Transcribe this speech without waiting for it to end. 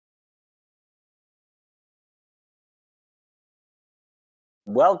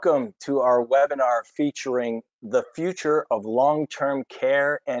Welcome to our webinar featuring the future of long-term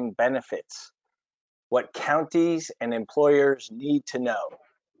care and benefits, what counties and employers need to know.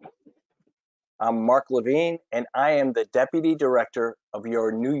 I'm Mark Levine, and I am the Deputy Director of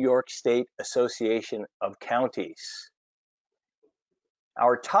your New York State Association of Counties.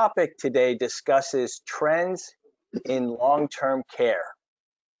 Our topic today discusses trends in long-term care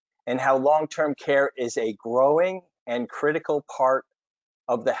and how long-term care is a growing and critical part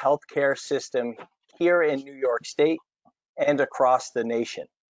of the healthcare system here in New York State and across the nation.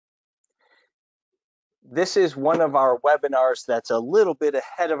 This is one of our webinars that's a little bit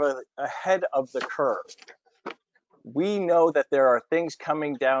ahead of the curve. We know that there are things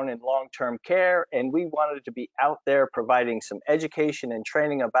coming down in long-term care, and we wanted to be out there providing some education and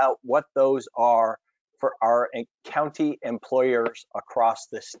training about what those are for our county employers across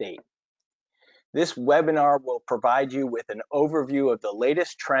the state. This webinar will provide you with an overview of the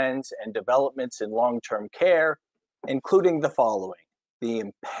latest trends and developments in long-term care, including the following: the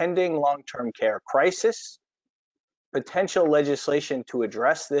impending long-term care crisis, potential legislation to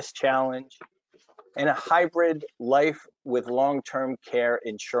address this challenge, and a hybrid life with long-term care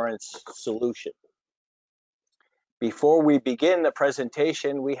insurance solution. Before we begin the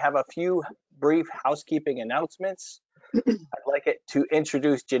presentation, we have a few brief housekeeping announcements. I'd like to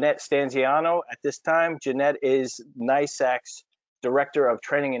introduce Jeanette Stanziano at this time. Jeanette is NYSAC's Director of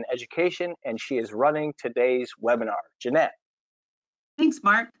Training and Education, and she is running today's webinar. Jeanette. Thanks,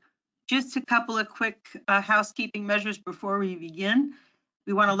 Mark. Just a couple of quick housekeeping measures before we begin.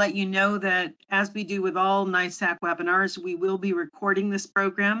 We want to let you know that, as we do with all NYSAC webinars, we will be recording this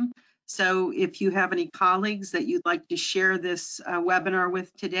program. So if you have any colleagues that you'd like to share this webinar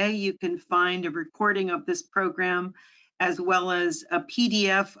with today, you can find a recording of this program as well as a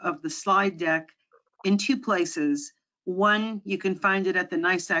PDF of the slide deck in two places. One, you can find it at the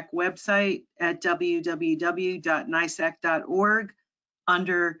NYSAC website at www.nysac.org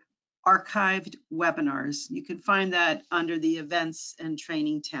under archived webinars. You can find that under the events and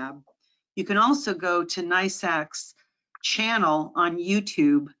training tab. You can also go to NYSAC's channel on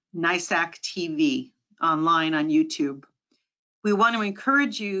YouTube, NYSAC TV, online on YouTube. We want to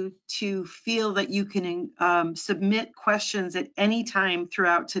encourage you to feel that you can submit questions at any time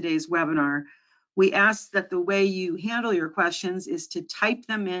throughout today's webinar. We ask that the way you handle your questions is to type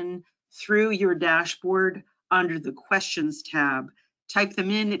them in through your dashboard under the questions tab. Type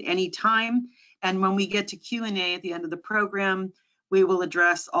them in at any time, and when we get to Q&A at the end of the program, we will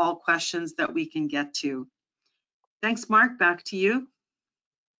address all questions that we can get to. Thanks, Mark. Back to you.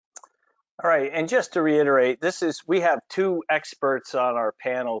 All right, and just to reiterate, we have two experts on our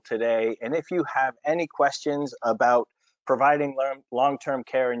panel today, and if you have any questions about providing long-term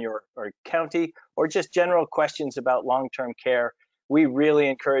care in your county, or just general questions about long-term care, we really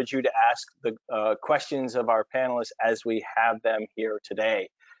encourage you to ask the questions of our panelists as we have them here today.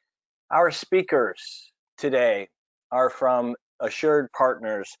 Our speakers today are from Assured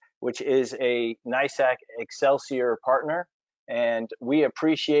Partners, which is a NYSAC Excelsior partner, and we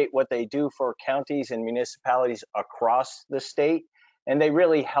appreciate what they do for counties and municipalities across the state, and they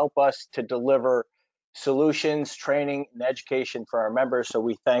really help us to deliver solutions, training, and education for our members, so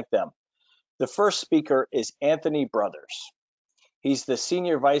we thank them. The first speaker is Anthony Brothers. He's the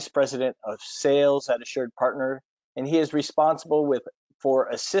Senior Vice President of Sales at Assured Partner, and he is responsible for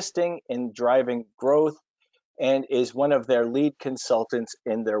assisting in driving growth and is one of their lead consultants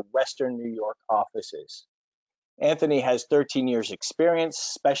in their Western New York offices. Anthony has 13 years experience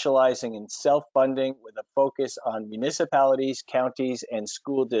specializing in self-funding with a focus on municipalities, counties, and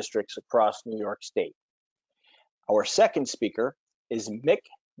school districts across New York State. Our second speaker is Mick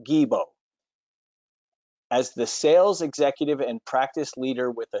Gibo. As the sales executive and practice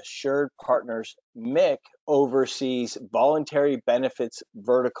leader with Assured Partners, Mick oversees voluntary benefits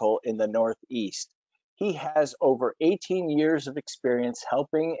vertical in the Northeast. He has over 18 years of experience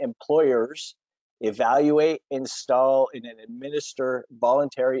helping employers evaluate, install, and administer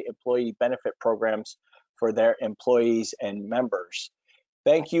voluntary employee benefit programs for their employees and members.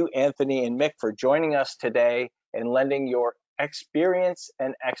 Thank you, Anthony and Mick, for joining us today and lending your experience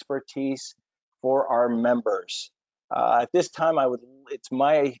and expertise for our members. At this time, it's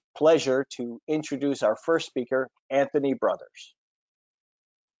my pleasure to introduce our first speaker, Anthony Brothers.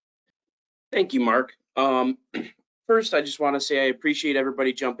 Thank you, Mark. First, I just want to say I appreciate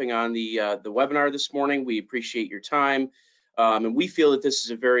everybody jumping on the webinar this morning. We appreciate your time, and we feel that this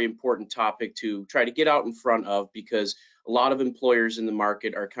is a very important topic to try to get out in front of, because a lot of employers in the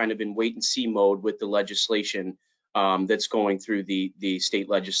market are kind of in wait-and-see mode with the legislation that's going through the state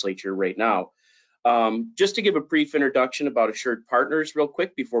legislature right now. Just to give a brief introduction about Assured Partners real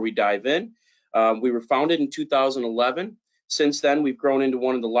quick before we dive in. We were founded in 2011. Since then, we've grown into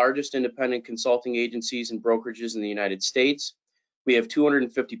one of the largest independent consulting agencies and brokerages in the United States. We have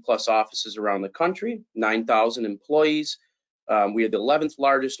 250 plus offices around the country, 9,000 employees. We are the 11th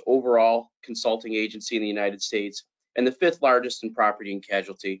largest overall consulting agency in the United States and the 5th largest in property and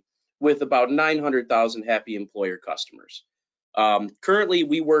casualty, with about 900,000 happy employer customers. Currently,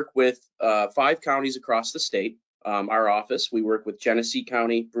 we work with 5 counties across the state. Our office, we work with Genesee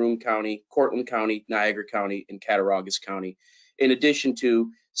County, Broome County, Cortland County, Niagara County, and Cattaraugus County, in addition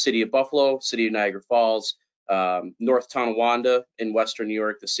to City of Buffalo, City of Niagara Falls, North Tonawanda in Western New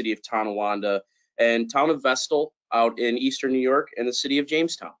York, the City of Tonawanda, and Town of Vestal out in Eastern New York, and the City of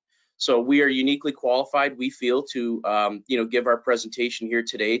Jamestown. So we are uniquely qualified, we feel, to give our presentation here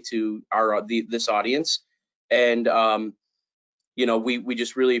today to this audience, and we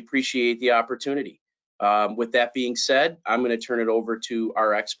just really appreciate the opportunity. With that being said, I'm going to turn it over to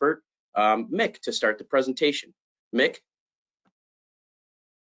our expert, Mick, to start the presentation. Mick?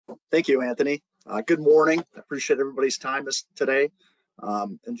 Thank you, Anthony. Good morning. I appreciate everybody's time today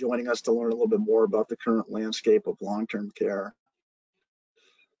and joining us to learn a little bit more about the current landscape of long-term care.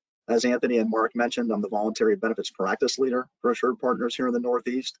 As Anthony and Mark mentioned, I'm the voluntary benefits practice leader for Assured Partners here in the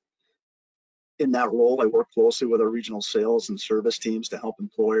Northeast. In that role, I work closely with our regional sales and service teams to help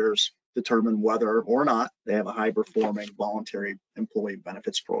employers determine whether or not they have a high-performing voluntary employee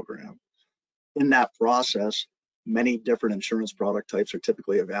benefits program. In that process, many different insurance product types are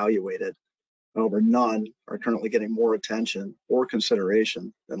typically evaluated. However, none are currently getting more attention or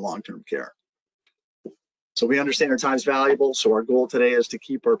consideration than long-term care. So we understand our time is valuable, so our goal today is to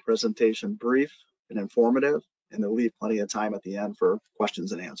keep our presentation brief and informative, and to leave plenty of time at the end for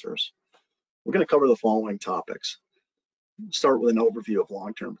questions and answers. We're going to cover the following topics. Start with an overview of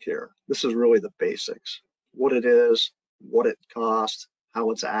long-term care. This is really the basics: what it is, what it costs,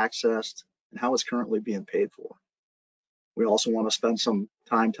 how it's accessed, and how it's currently being paid for. We also want to spend some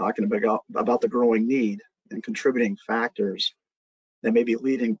time talking about the growing need and contributing factors that may be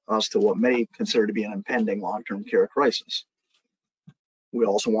leading us to what many consider to be an impending long-term care crisis. We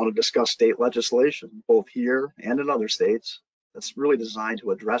also want to discuss state legislation, both here and in other states, that's really designed to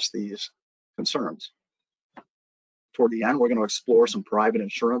address these concerns. Toward the end, we're going to explore some private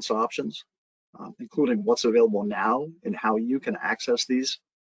insurance options, including what's available now and how you can access these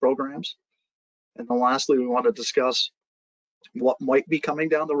programs. And then lastly, we want to discuss what might be coming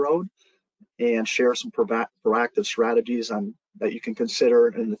down the road and share some proactive strategies that you can consider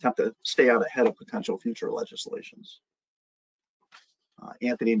in an attempt to stay out ahead of potential future legislations.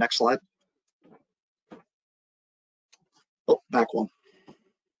 Anthony, next slide. Oh, back one.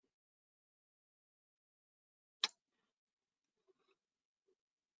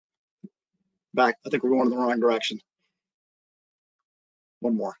 Back, I think we're going in the wrong direction.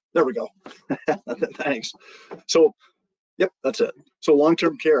 One more, there we go. Thanks. So, yep, that's it. So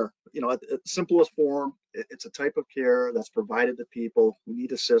long-term care, at the simplest form, it's a type of care that's provided to people who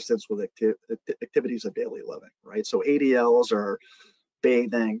need assistance with activities of daily living, right? So ADLs are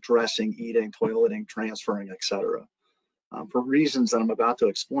bathing, dressing, eating, toileting, transferring, etc. For reasons that I'm about to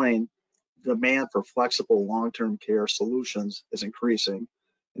explain, demand for flexible long-term care solutions is increasing,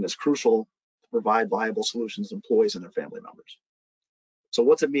 and it's crucial to provide viable solutions to employees and their family members. So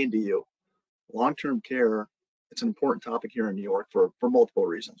what's it mean to you? Long-term care, it's an important topic here in New York for multiple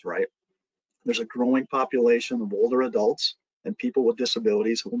reasons, right? There's a growing population of older adults and people with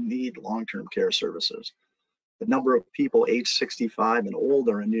disabilities who need long-term care services. The number of people age 65 and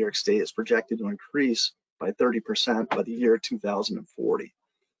older in New York State is projected to increase by 30% by the year 2040.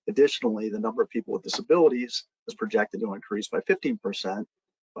 Additionally, the number of people with disabilities is projected to increase by 15%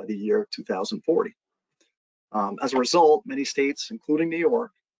 by the year 2040. As a result, many states, including New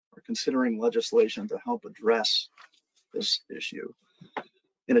York, are considering legislation to help address this issue.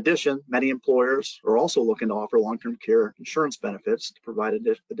 In addition, many employers are also looking to offer long-term care insurance benefits to provide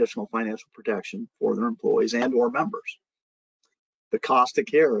additional financial protection for their employees and or members. The cost of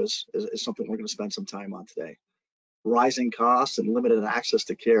care is something we're going to spend some time on today. Rising costs and limited access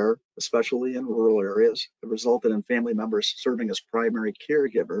to care, especially in rural areas, have resulted in family members serving as primary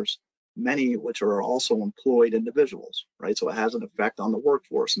caregivers, many which are also employed individuals, right? So it has an effect on the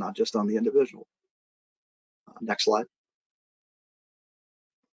workforce, not just on the individual. Next slide.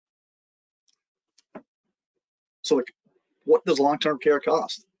 So what does long-term care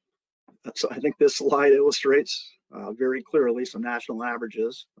cost? So I think this slide illustrates very clearly some national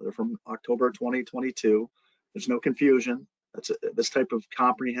averages. They're from October 2022. There's no confusion. This type of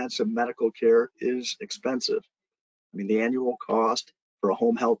comprehensive medical care is expensive. I mean, the annual cost for a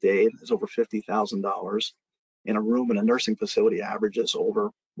home health aide is over $50,000, and a room in a nursing facility averages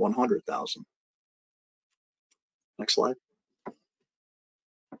over $100,000. Next slide.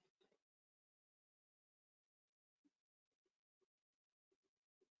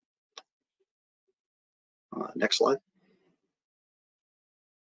 Next slide.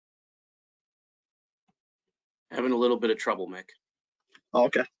 Having a little bit of trouble, Mick. Oh,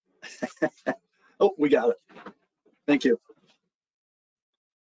 okay. Oh, we got it. Thank you.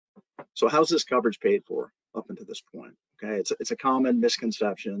 So how's this coverage paid for up until this point? Okay, it's a common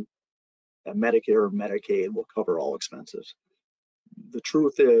misconception that Medicare or Medicaid will cover all expenses. The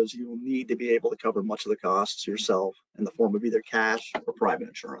truth is you will need to be able to cover much of the costs yourself in the form of either cash or private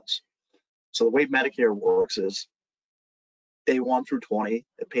insurance. So the way Medicare works is day 1 through 20,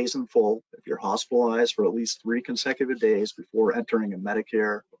 it pays in full if you're hospitalized for at least 3 consecutive days before entering a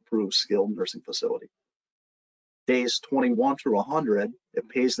Medicare approved skilled nursing facility. Days 21 through 100, it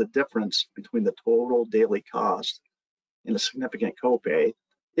pays the difference between the total daily cost and a significant copay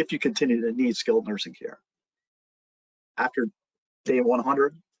if you continue to need skilled nursing care. After day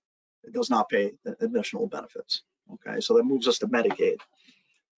 100, it does not pay additional benefits. Okay, so that moves us to Medicaid,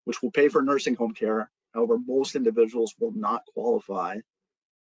 which will pay for nursing home care. However, most individuals will not qualify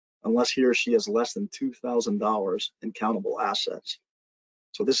unless he or she has less than $2,000 in countable assets.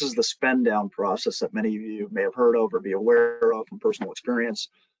 So this is the spend down process that many of you may have heard of or be aware of from personal experience,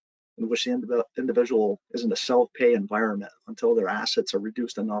 in which the individual is in a self-pay environment until their assets are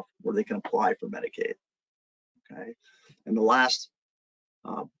reduced enough where they can apply for Medicaid. Okay, and the last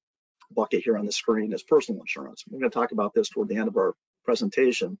bucket here on the screen is personal insurance. We're going to talk about this toward the end of our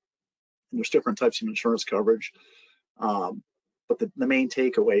presentation. And there's different types of insurance coverage, but the main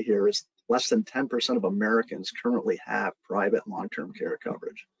takeaway here is less than 10% of Americans currently have private long-term care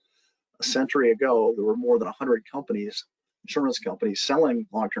coverage. A century ago, there were more than 100 companies, insurance companies, selling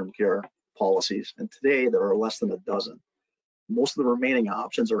long-term care policies, and today there are less than a dozen. Most of the remaining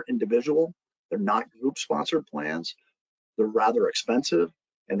options are individual. They're not group-sponsored plans. They're rather expensive,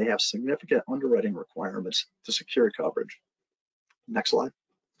 and they have significant underwriting requirements to secure coverage. Next slide.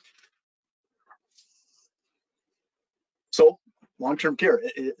 So long-term care,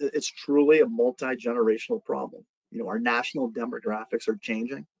 it's truly a multi-generational problem. You know, our national demographics are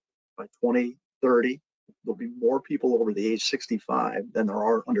changing. By 2030, there'll be more people over the age 65 than there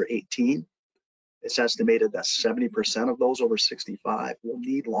are under 18. It's estimated that 70% of those over 65 will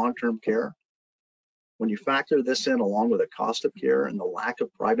need long-term care. When you factor this in along with the cost of care and the lack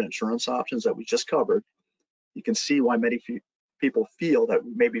of private insurance options that we just covered, you can see why many people feel that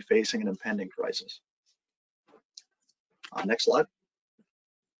we may be facing an impending crisis. Next slide.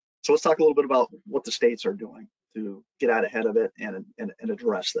 So let's talk a little bit about what the states are doing to get out ahead of it and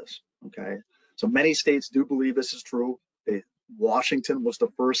address this, okay? So many states do believe this is true. Washington was the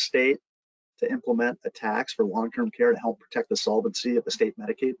first state to implement a tax for long-term care to help protect the solvency of the state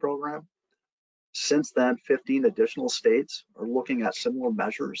Medicaid program. Since then, 15 additional states are looking at similar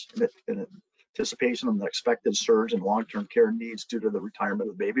measures in anticipation of the expected surge in long-term care needs due to the retirement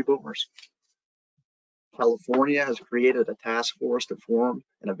of baby boomers. California has created a task force to form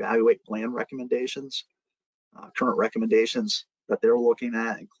and evaluate plan recommendations. Current recommendations that they're looking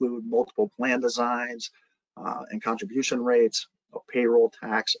at include multiple plan designs and contribution rates, a payroll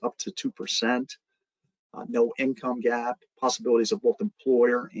tax up to 2%, no income gap, possibilities of both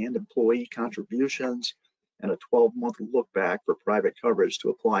employer and employee contributions, and a 12-month look back for private coverage to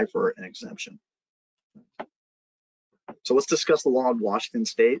apply for an exemption. So let's discuss the law in Washington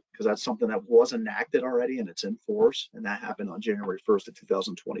State, because that's something that was enacted already and it's in force, and that happened on January 1st of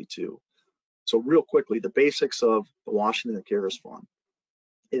 2022. So real quickly, the basics of the Washington CARES Fund.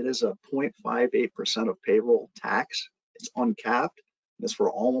 It is a 0.58% of payroll tax. It's uncapped. It's for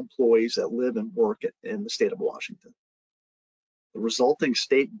all employees that live and work in the state of Washington. The resulting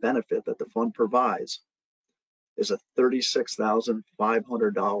state benefit that the fund provides is a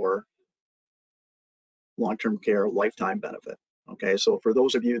 $36,500 long-term care lifetime benefit. Okay, so for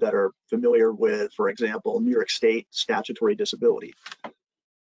those of you that are familiar with, for example, New York State statutory disability,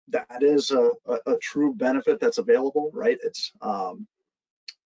 that is a true benefit that's available, right? It's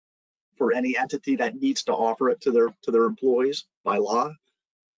for any entity that needs to offer it to their employees by law.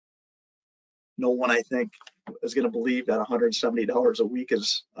 No one, I think, is going to believe that $170 a week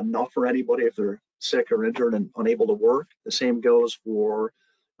is enough for anybody if they're sick or injured and unable to work. The same goes for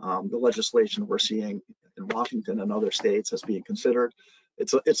the legislation we're seeing in Washington and other states as being considered.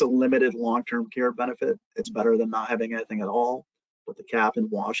 It's a limited long-term care benefit. It's better than not having anything at all. But the cap in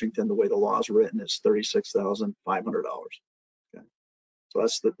Washington, the way the law is written, is $36,500. Okay, so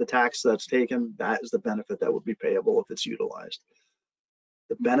that's the tax that's taken. That is the benefit that would be payable if it's utilized.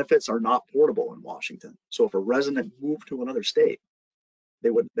 The benefits are not portable in Washington. So if a resident moved to another state, they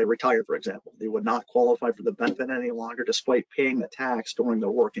retire, for example, they would not qualify for the benefit any longer despite paying the tax during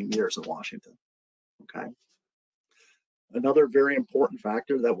their working years in Washington. Okay. Another very important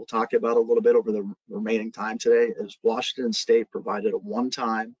factor that we'll talk about a little bit over the remaining time today is Washington State provided a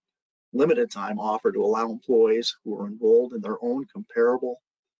one-time, limited time offer to allow employees who are enrolled in their own comparable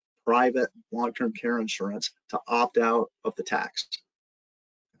private long-term care insurance to opt out of the tax.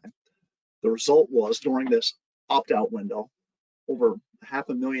 Okay. The result was during this opt-out window, over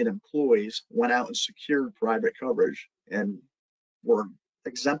 500,000 employees went out and secured private coverage and were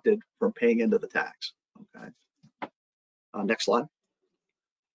exempted from paying into the tax. Okay. Next slide.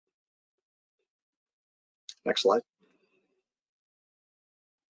 Next slide.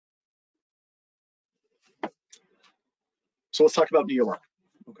 So let's talk about New York.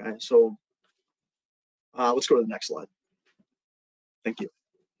 Okay. So let's go to the next slide. Thank you.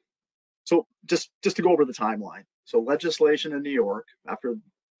 So just to go over the timeline. So legislation in New York, after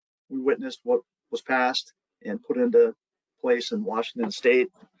we witnessed what was passed and put into place in Washington State,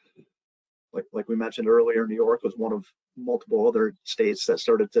 like we mentioned earlier, New York was one of multiple other states that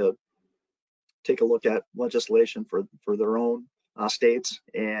started to take a look at legislation for their own states,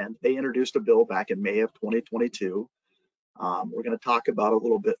 and they introduced a bill back in May of 2022. We're going to talk about a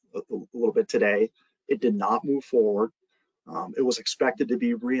little bit today. It did not move forward. It was expected to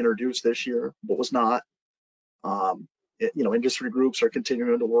be reintroduced this year, but was not. Industry groups are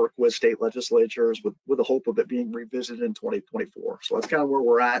continuing to work with state legislatures with the hope of it being revisited in 2024. So that's kind of where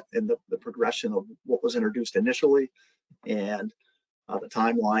we're at in the progression of what was introduced initially and the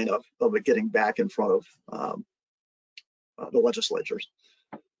timeline of it getting back in front of the legislatures.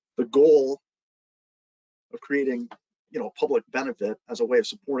 The goal of creating public benefit as a way of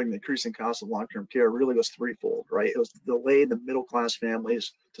supporting the increasing cost of long-term care really was threefold, right? It was to delay the middle-class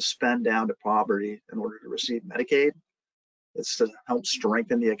families to spend down to poverty in order to receive Medicaid. It's to help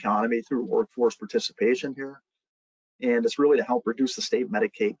strengthen the economy through workforce participation here. And it's really to help reduce the state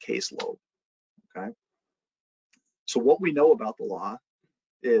Medicaid caseload, okay? So what we know about the law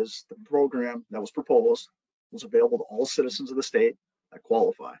is the program that was proposed was available to all citizens of the state that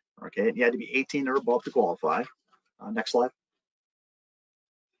qualify, okay? And you had to be 18 or above to qualify. Next slide.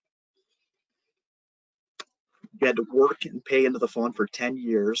 You had to work and pay into the fund for 10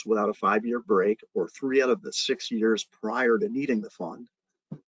 years without a 5-year break, or 3 out of the 6 years prior to needing the fund.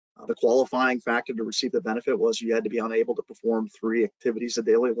 The qualifying factor to receive the benefit was you had to be unable to perform 3 activities of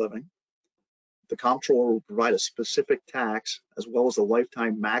daily living. The comptroller will provide a specific tax as well as the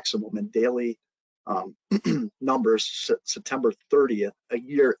lifetime maximum and daily numbers September 30th, a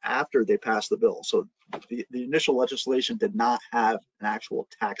year after they passed the bill. So the initial legislation did not have an actual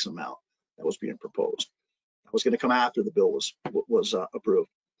tax amount that was being proposed. That was going to come after the bill was approved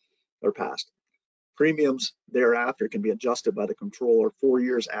or passed. Premiums thereafter can be adjusted by the comptroller 4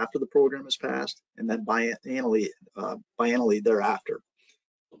 years after the program is passed, and then biannually thereafter.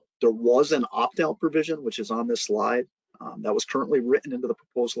 There was an opt-out provision, which is on this slide, that was currently written into the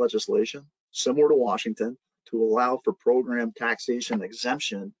proposed legislation, similar to Washington, to allow for program taxation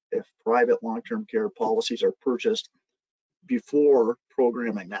exemption if private long-term care policies are purchased before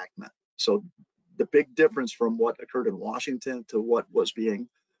program enactment. So the big difference from what occurred in Washington to what was being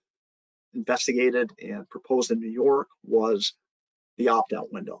investigated and proposed in New York was the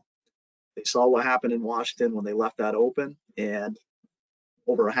opt-out window. They saw what happened in Washington when they left that open, and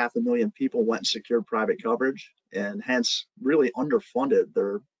over 500,000 people went and secured private coverage, and hence really underfunded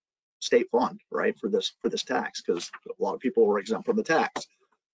their state fund, right, for this tax, because a lot of people were exempt from the tax.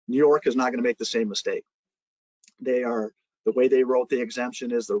 New York is not going to make the same mistake. The way they wrote the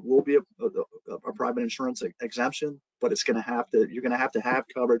exemption is there will be a private insurance exemption, but you're going to have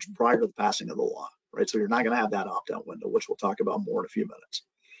coverage prior to the passing of the law, right? So you're not going to have that opt-out window, which we'll talk about more in a few minutes.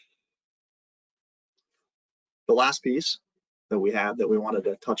 The last piece that we wanted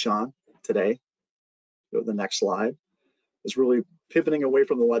to touch on today, go to the next slide, is really pivoting away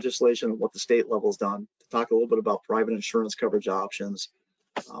from the legislation and what the state level's done to talk a little bit about private insurance coverage options.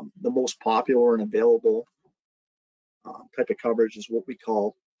 The most popular and available type of coverage is what we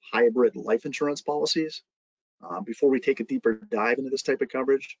call hybrid life insurance policies. Before we take a deeper dive into this type of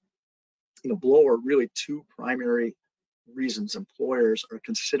coverage, below are really 2 primary reasons employers are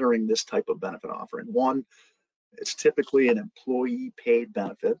considering this type of benefit offering. One, it's typically an employee paid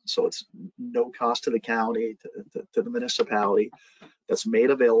benefit, so it's no cost to the county, to the municipality, that's made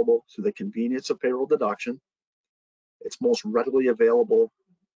available through the convenience of payroll deduction. It's most readily available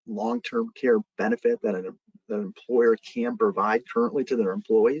long-term care benefit that an employer can provide currently to their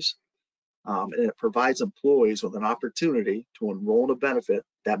employees. and it provides employees with an opportunity to enroll in a benefit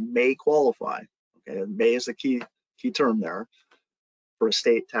that may qualify. Okay, and may is the key term there, for a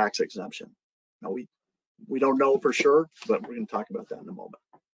state tax exemption. Now we don't know for sure, but we're going to talk about that in a moment.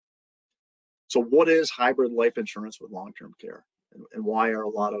 So what is hybrid life insurance with long-term care, and why are a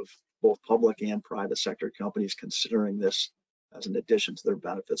lot of both public and private sector companies considering this as an addition to their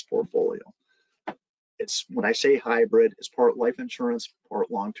benefits portfolio? It's, when I say hybrid, it's part life insurance, part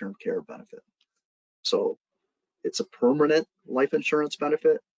long-term care benefit. So it's a permanent life insurance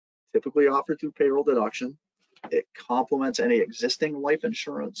benefit, typically offered through payroll deduction. It complements any existing life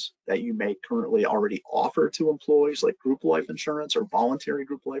insurance that you may currently already offer to employees, like group life insurance or voluntary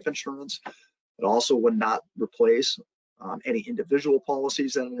group life insurance. It also would not replace any individual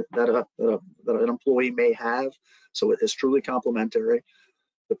policies that an employee may have. So it is truly complementary.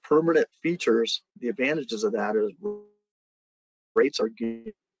 The permanent features, the advantages of that is rates are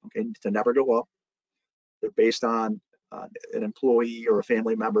good, okay, to never go up. They're based on an employee or a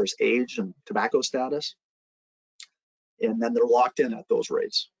family member's age and tobacco status. And then they're locked in at those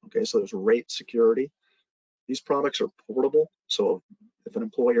rates. Okay, so there's rate security. These products are portable. So if an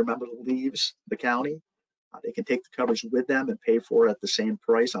employee or member leaves the county, they can take the coverage with them and pay for it at the same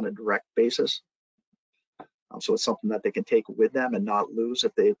price on a direct basis. So it's something that they can take with them and not lose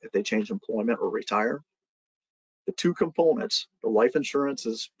if they change employment or retire. The two components, the life insurance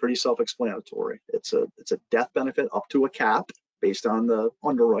is pretty self-explanatory. It's a death benefit up to a cap based on the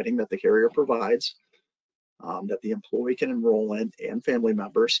underwriting that the carrier provides, that the employee can enroll in, and family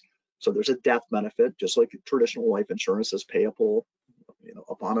members. So there's a death benefit, just like traditional life insurance is payable,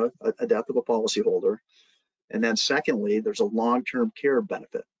 upon a death of a policyholder. And then secondly, there's a long-term care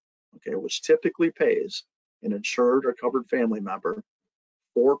benefit, okay, which typically pays an insured or covered family member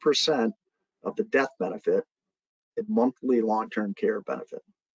 4% of the death benefit in monthly long-term care benefit.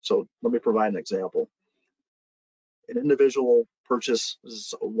 So let me provide an example. An individual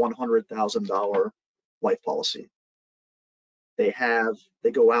purchases a $100,000 life policy. They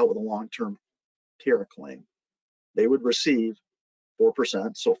go out with a long-term care claim. They would receive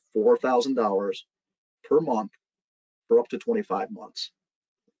 4%, so $4,000 per month for up to 25 months.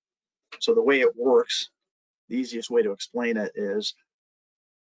 So the way it works, the easiest way to explain it is,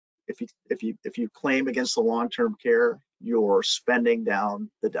 if you claim against the long-term care, you're spending down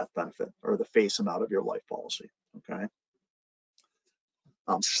the death benefit or the face amount of your life policy. Okay.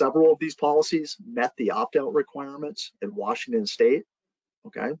 Several of these policies met the opt-out requirements in Washington State.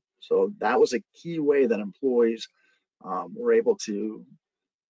 Okay, so that was a key way that employees were able to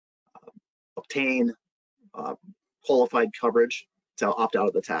obtain qualified coverage to opt out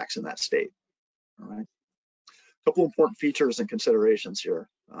of the tax in that state. All right. A couple important features and considerations here,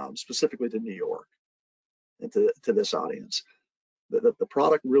 specifically to New York and to this audience. The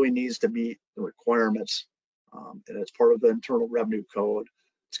product really needs to meet the requirements, and it's part of the Internal Revenue Code.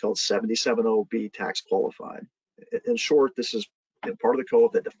 It's called 770B tax qualified. In short, this is part of the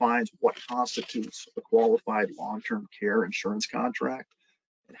code that defines what constitutes a qualified long-term care insurance contract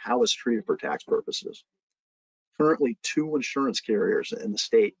and how it's treated for tax purposes. Currently, 2 insurance carriers in the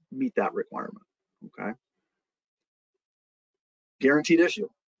state meet that requirement. Okay. Guaranteed issue.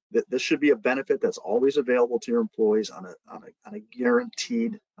 This should be a benefit that's always available to your employees on a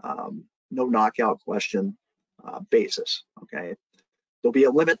guaranteed, no knockout question basis. Okay. There'll be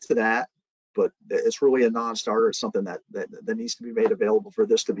a limit to that, but it's really a non-starter. It's something that needs to be made available for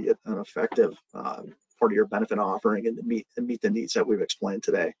this to be an effective part of your benefit offering and to meet the needs that we've explained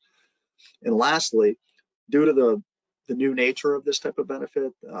today. And lastly, due to the new nature of this type of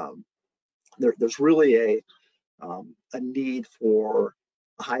benefit, there's really a need for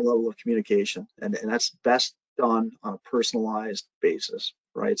a high level of communication, and that's best done on a personalized basis,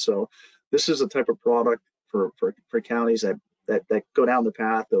 right? So this is a type of product for counties that go down the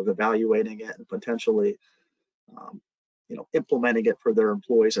path of evaluating it and potentially implementing it for their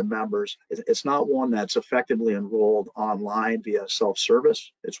employees and members. It's not one that's effectively enrolled online via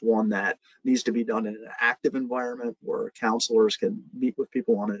self-service. It's one that needs to be done in an active environment where counselors can meet with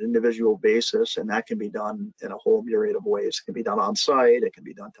people on an individual basis, and that can be done in a whole myriad of ways. It can be done on site, it can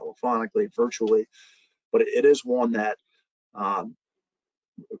be done telephonically, virtually, but it is one that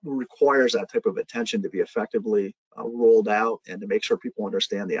requires that type of attention to be effectively rolled out and to make sure people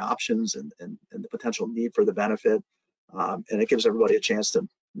understand the options and the potential need for the benefit. And it gives everybody a chance to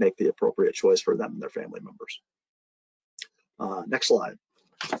make the appropriate choice for them and their family members. Next slide.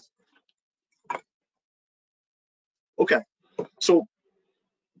 Okay, so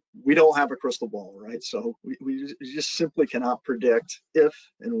we don't have a crystal ball, right? So we just simply cannot predict if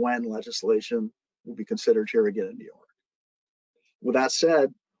and when legislation will be considered here again in New York. With that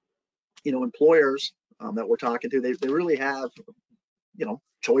said, employers that we're talking to, they really have,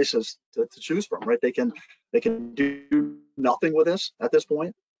 choices to choose from, right? They can do nothing with this at this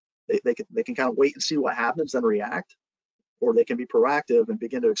point. They can kind of wait and see what happens, then react, or they can be proactive and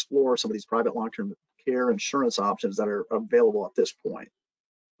begin to explore some of these private long-term care insurance options that are available at this point.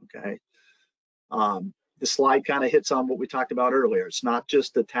 Okay. The slide kind of hits on what we talked about earlier. It's not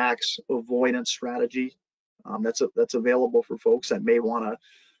just the tax avoidance strategy that's available for folks that may want to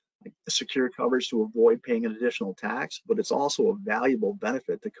secure coverage to avoid paying an additional tax, but it's also a valuable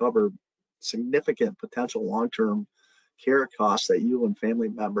benefit to cover significant potential long-term care costs that you and family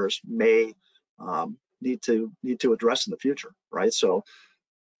members may need to address in the future, right? So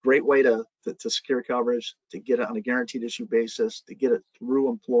great way to secure coverage, to get it on a guaranteed issue basis, to get it through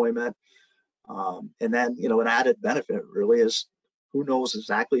employment. And then, an added benefit really is who knows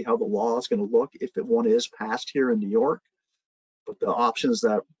exactly how the law is going to look if one is passed here in New York. But the options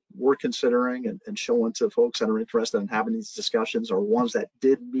that we're considering and showing to folks that are interested in having these discussions are ones that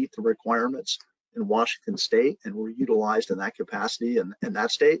did meet the requirements in Washington State and were utilized in that capacity in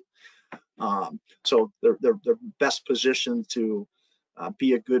that state. So they're best positioned to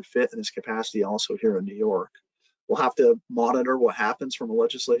be a good fit in this capacity also here in New York. We'll have to monitor what happens from a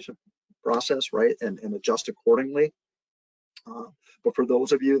legislation process, right, and adjust accordingly. But for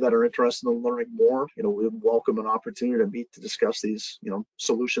those of you that are interested in learning more, we welcome an opportunity to meet to discuss these,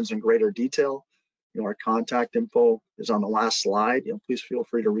 solutions in greater detail. Our contact info is on the last slide. Please feel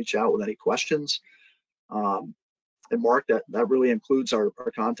free to reach out with any questions. And Mark, that really includes our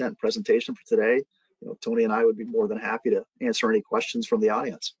content and presentation for today. Tony and I would be more than happy to answer any questions from the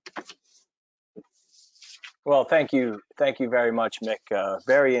audience. Well, thank you very much, Mick.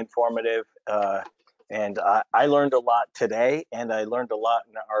 Very informative, and I learned a lot today, and I learned a lot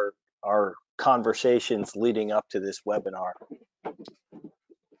in our conversations leading up to this webinar.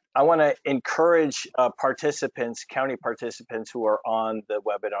 I want to encourage county participants who are on the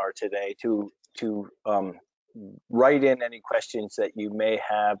webinar today to write in any questions that you may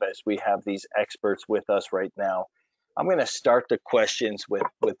have as we have these experts with us right now. I'm going to start the questions with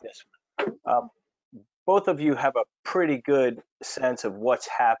this one. Both of you have a pretty good sense of what's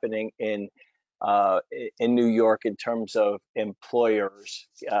happening in New York in terms of employers,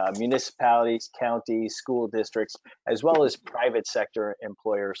 municipalities, counties, school districts, as well as private sector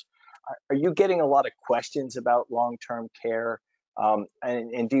employers. Are you getting a lot of questions about long-term care?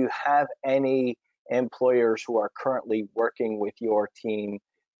 And do you have any employers who are currently working with your team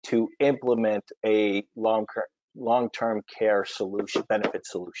to implement a long-term care solution, benefit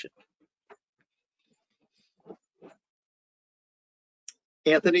solution?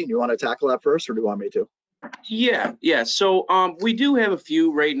 Anthony, you want to tackle that first, or do you want me to? Yeah. So we do have a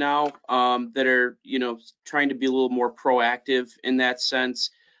few right now that are, trying to be a little more proactive in that sense.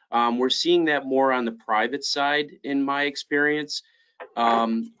 We're seeing that more on the private side, in my experience.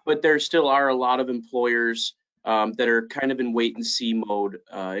 But there still are a lot of employers that are kind of in wait and see mode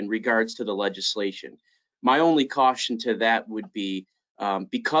in regards to the legislation. My only caution to that would be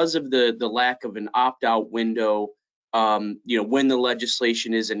because of the lack of an opt-out window, when the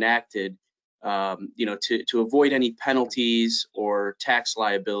legislation is enacted, to avoid any penalties or tax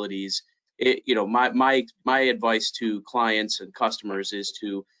liabilities. My advice to clients and customers is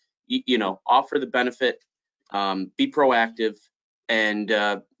to, offer the benefit, be proactive, and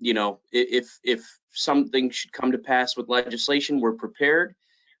if something should come to pass with legislation, we're prepared,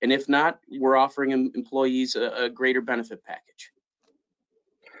 and if not, we're offering employees a greater benefit package.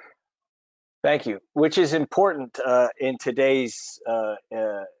 Thank you, which is important in today's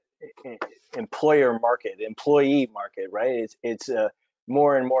employee market, right? It's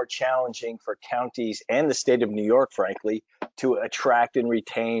more and more challenging for counties and the state of New York, frankly, to attract and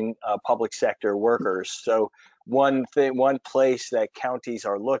retain public sector workers. So one place that counties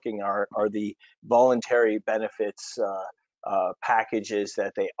are looking are the voluntary benefits packages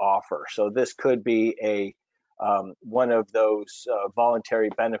that they offer. So this could be one of those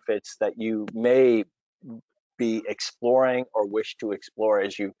voluntary benefits that you may be exploring or wish to explore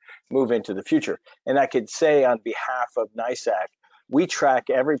as you move into the future. And I could say on behalf of NYSAC, we track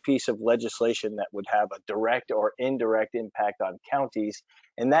every piece of legislation that would have a direct or indirect impact on counties,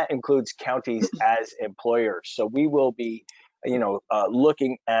 and that includes counties as employers. So we will be,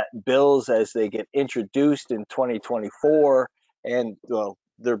 looking at bills as they get introduced in 2024, and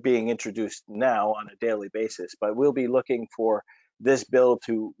they're being introduced now on a daily basis, but we'll be looking for this bill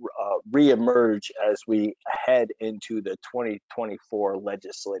to reemerge as we head into the 2024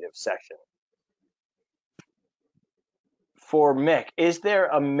 legislative session. For Mick, is there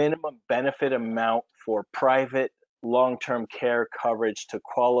a minimum benefit amount for private long-term care coverage to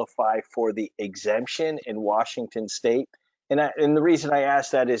qualify for the exemption in Washington State? And the reason I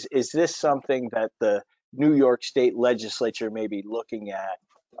ask that is this something that the New York State legislature may be looking at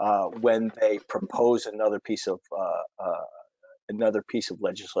when they propose another piece of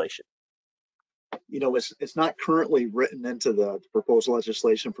legislation? It's not currently written into the proposed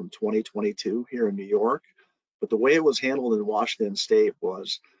legislation from 2022 here in New York, but the way it was handled in Washington State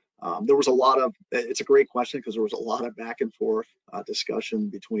was there was a lot of, it's a great question because there was a lot of back and forth discussion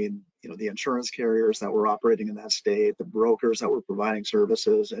between, the insurance carriers that were operating in that state, the brokers that were providing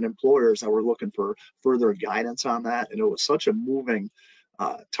services, and employers that were looking for further guidance on that. And it was such a moving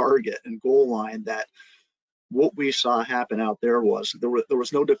target and goal line that what we saw happen out there was there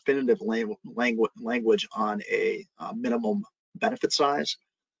was no definitive language on a minimum benefit size.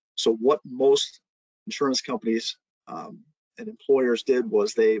 So what most insurance companies and employers did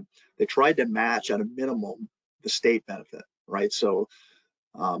was they tried to match at a minimum the state benefit, right? So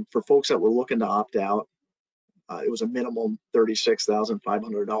for folks that were looking to opt out, it was a minimum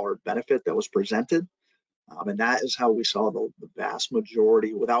 $36,500 benefit that was presented. And that is how we saw the vast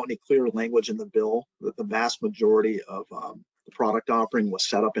majority, without any clear language in the bill, that the vast majority of the product offering was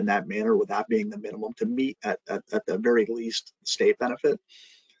set up in that manner, with that being the minimum to meet at the very least state benefit.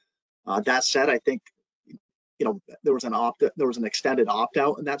 That said, I think there was an extended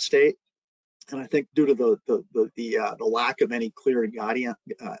opt-out in that state, and I think due to the lack of any clear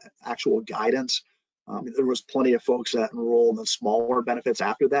actual guidance, there was plenty of folks that enrolled in smaller benefits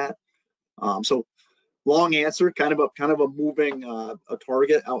after that. So long answer, kind of a moving a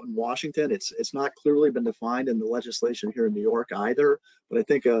target out in Washington. It's not clearly been defined in the legislation here in New York either, but I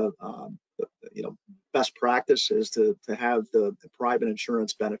think best practice is to have the private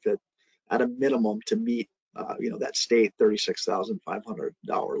insurance benefit at a minimum to meet that state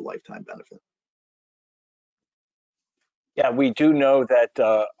 $36,500 lifetime benefit. Yeah, we do know that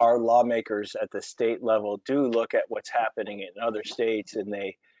our lawmakers at the state level do look at what's happening in other states, and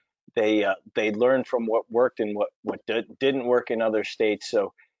they learn from what worked and what didn't work in other states.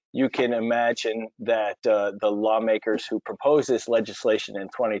 So you can imagine that the lawmakers who proposed this legislation in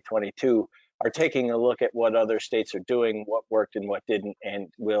 2022 are taking a look at what other states are doing, what worked and what didn't, and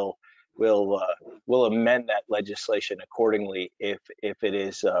will amend that legislation accordingly if it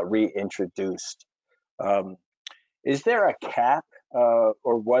is reintroduced. Is there a cap, or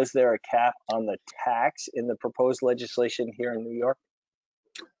was there a cap on the tax in the proposed legislation here in New York?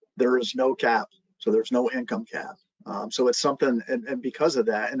 There is no cap, so there's no income cap. So it's something, and because of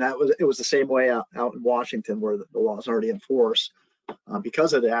that, and it was the same way out in Washington where the law is already in force.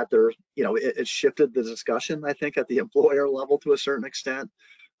 Because of that, it shifted the discussion, I think, at the employer level to a certain extent.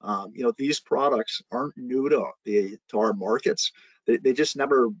 These products aren't new to our markets. They just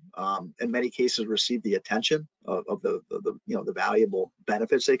never, in many cases, received the attention of the valuable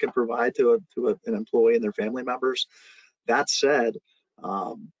benefits they can provide to an employee and their family members. That said,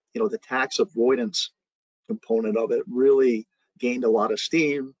 the tax avoidance component of it really gained a lot of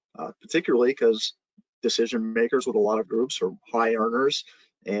steam, particularly because decision makers with a lot of groups are high earners,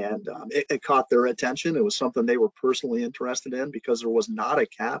 and it caught their attention. It was something they were personally interested in because there was not a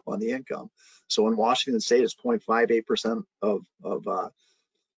cap on the income. So in Washington State, it's 0.58% of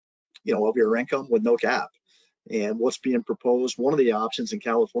your income with no cap. And what's being proposed, one of the options in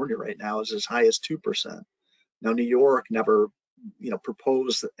California right now is as high as 2%. Now, New York never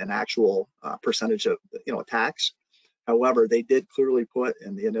proposed an actual percentage of tax. However, they did clearly put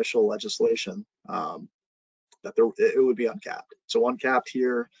in the initial legislation that it would be uncapped. So uncapped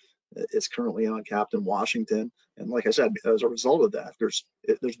here, it's currently uncapped in Washington. And like I said, as a result of that, there's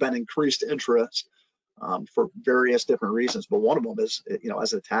been increased interest for various different reasons. But one of them is,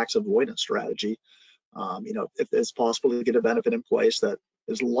 as a tax avoidance strategy, if it's possible to get a benefit in place that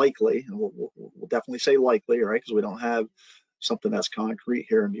is likely, and we'll definitely say likely, right? Because we don't have something that's concrete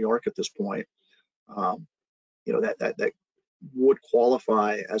here in New York at this point. That would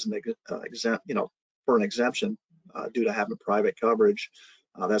qualify as an for an exemption due to having private coverage.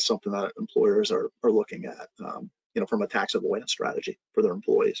 That's something that employers are looking at, from a tax avoidance strategy for their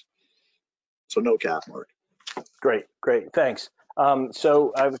employees. So no cap, Mark. Great, thanks.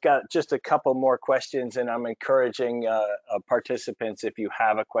 So I've got just a couple more questions, and I'm encouraging participants, if you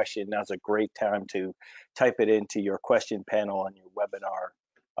have a question, now's a great time to type it into your question panel on your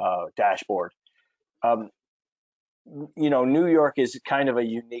webinar dashboard. New York is kind of a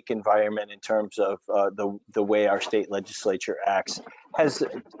unique environment in terms of the way our state legislature acts.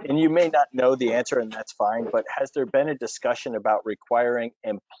 And you may not know the answer, and that's fine, but has there been a discussion about requiring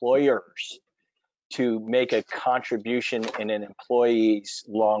employers to make a contribution in an employee's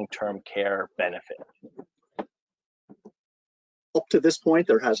long-term care benefit? Up to this point,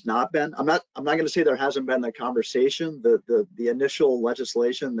 there has not been. I'm not going to say there hasn't been the conversation. The initial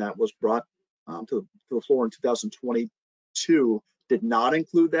legislation that was brought to the floor in 2022 did not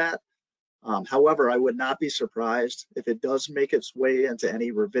include that. However, I would not be surprised if it does make its way into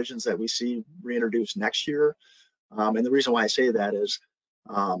any revisions that we see reintroduced next year. And the reason why I say that is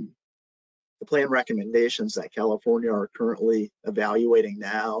the plan recommendations that California are currently evaluating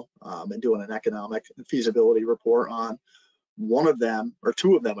now and doing an economic feasibility report on. One of them, or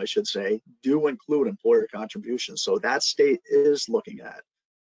two of them, I should say, do include employer contributions. So that state is looking at,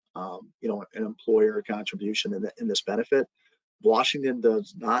 an employer contribution in this benefit. Washington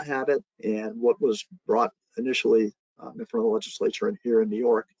does not have it, and what was brought initially in front of the legislature and here in New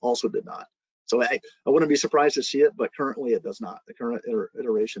York also did not. So I wouldn't be surprised to see it, but currently it does not. The current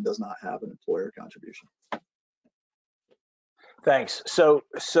iteration does not have an employer contribution. Thanks. So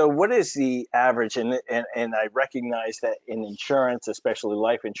what is the average? And I recognize that in insurance, especially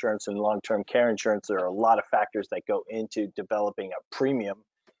life insurance and long-term care insurance, there are a lot of factors that go into developing a premium.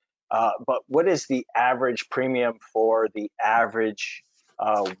 But what is the average premium for the average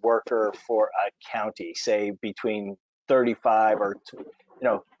worker for a county, say between 35 or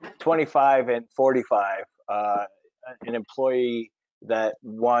 25 and 45, an employee that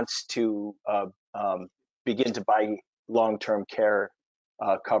wants to begin to buy long-term care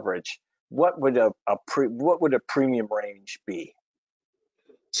coverage? What would a premium range be?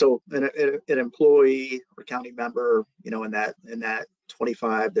 So an employee or county member, in that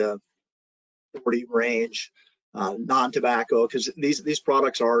 25 to 40 range, non-tobacco, because these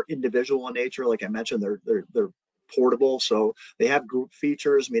products are individual in nature. Like I mentioned, they're portable, so they have group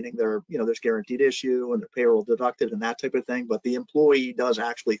features, meaning there's guaranteed issue and they're payroll deducted and that type of thing. But the employee does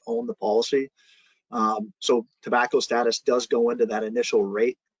actually own the policy. So tobacco status does go into that initial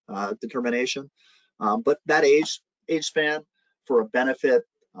rate determination. But that age span for a benefit,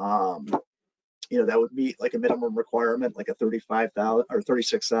 that would meet like a minimum requirement, like a $35,000 or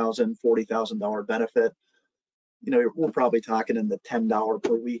 $36,000, $40,000 benefit. We're probably talking in the $10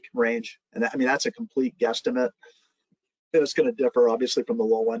 per week range. And that's a complete guesstimate. And it's going to differ obviously from the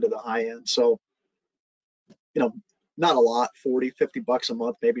low end to the high end. So, not a lot, 40, 50 bucks a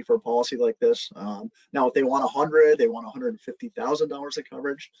month, maybe for a policy like this. Now, if they want they want $150,000 of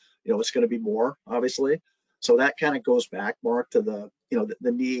coverage, it's going to be more, obviously. So that kind of goes back, Mark, to the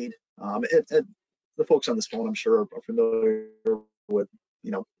need. The folks on this phone, I'm sure, are familiar with,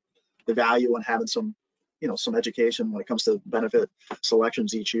 the value in having some education when it comes to benefit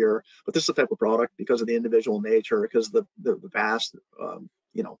selections each year. But this is the type of product, because of the individual nature, because the vast,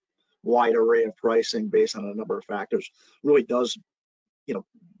 wide array of pricing based on a number of factors, really does,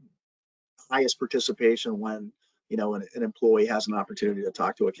 highest participation when, an employee has an opportunity to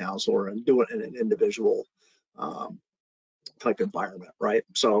talk to a counselor and do it in an individual type environment, right?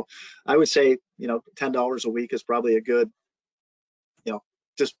 So I would say, $10 a week is probably a good,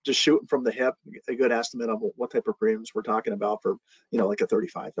 just shooting from the hip, a good estimate of what type of premiums we're talking about for, like a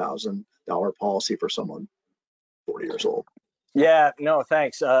 $35,000 policy for someone 40 years old. Yeah, no,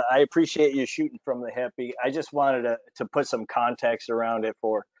 thanks. I appreciate you shooting from the hip. I just wanted to put some context around it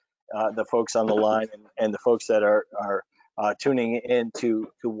for the folks on the line and the folks that are tuning in to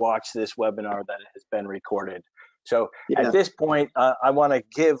watch this webinar that has been recorded. So at this point, I want to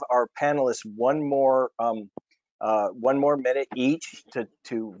give our panelists one more minute each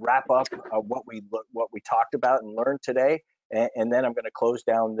to wrap up what we talked about and learned today. And then I'm going to close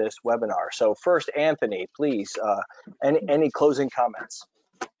down this webinar. So first, Anthony, please, any closing comments?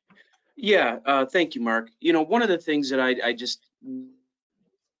 Yeah, thank you, Mark. One of the things that I just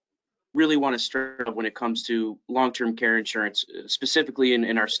really want to stress when it comes to long-term care insurance, specifically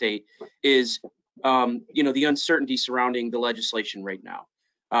in our state, is the uncertainty surrounding the legislation right now.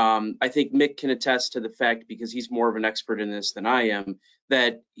 I think Mick can attest to the fact, because he's more of an expert in this than I am,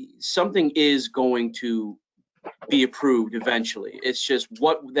 that something is going to be approved eventually. It's just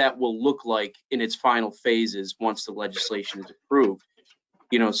what that will look like in its final phases once the legislation is approved.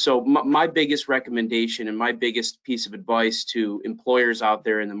 So my biggest recommendation and my biggest piece of advice to employers out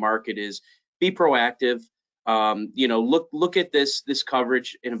there in the market is be proactive. Look at this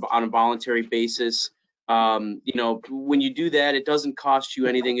coverage on a voluntary basis. When you do that, it doesn't cost you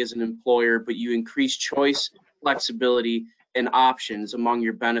anything as an employer, but you increase choice, flexibility, and options among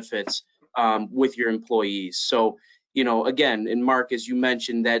your benefits with your employees. So, again, and Mark, as you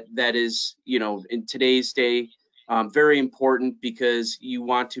mentioned, that is, in today's day, very important, because you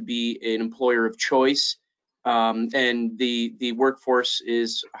want to be an employer of choice, and the workforce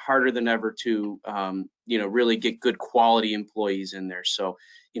is harder than ever to, really get good quality employees in there. So,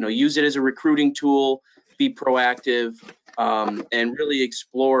 use it as a recruiting tool. be proactive, and really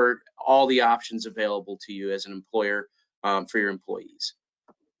explore all the options available to you as an employer for your employees.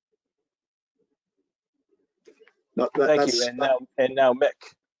 No, Thank you. And now Mick.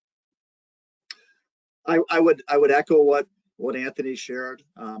 I would echo what Anthony shared.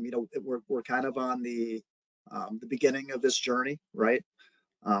 You know, we're kind of on the beginning of this journey, right?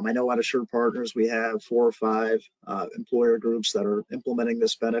 I know at Assured Partners we have 4 or 5 employer groups that are implementing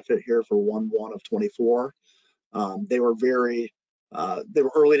this benefit here for 1/1 of 24. They were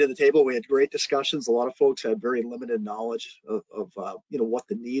early to the table. We had great discussions. A lot of folks had very limited knowledge of you know, what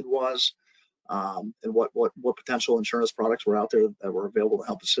the need was, and what potential insurance products were out there that were available to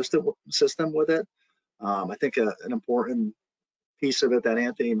help assist them with it. I think an important piece of it that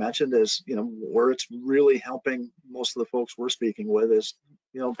Anthony mentioned is, you know, where it's really helping most of the folks we're speaking with is,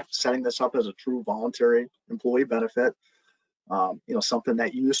 you know, setting this up as a true voluntary employee benefit. You know, something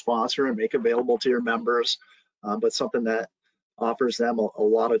that you sponsor and make available to your members, but something that offers them a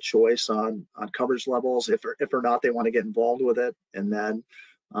lot of choice on coverage levels if or not they want to get involved with it, and then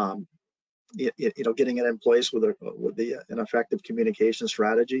you know, getting it in place with an effective communication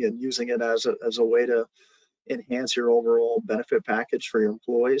strategy and using it as a way to enhance your overall benefit package for your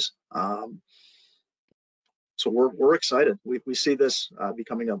employees. So we're excited. We see this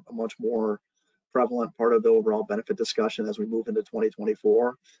becoming a much more prevalent part of the overall benefit discussion as we move into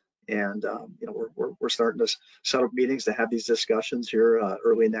 2024. And you know, we're starting to set up meetings to have these discussions here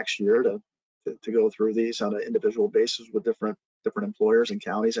early next year to go through these on an individual basis with different employers and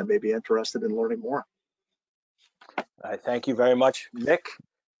counties that may be interested in learning more. I thank you very much, Mick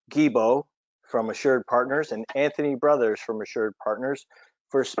Gibo from Assured Partners and Anthony Brothers from Assured Partners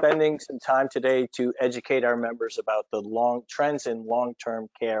for spending some time today to educate our members about the trends in long-term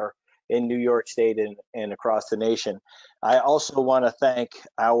care in New York State and across the nation. I also want to thank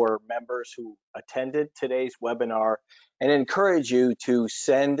our members who attended today's webinar and encourage you to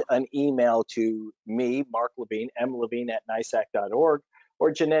send an email to me, Mark Levine, mlevine@nisac.org,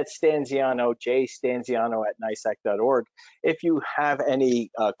 or Jeanette Stanziano, jstanziano@nisac.org. If you have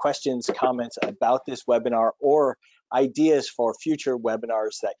any questions, comments about this webinar or ideas for future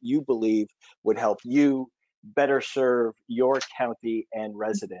webinars that you believe would help you better serve your county and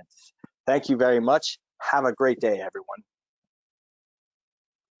residents. Thank you very much. Have a great day, everyone.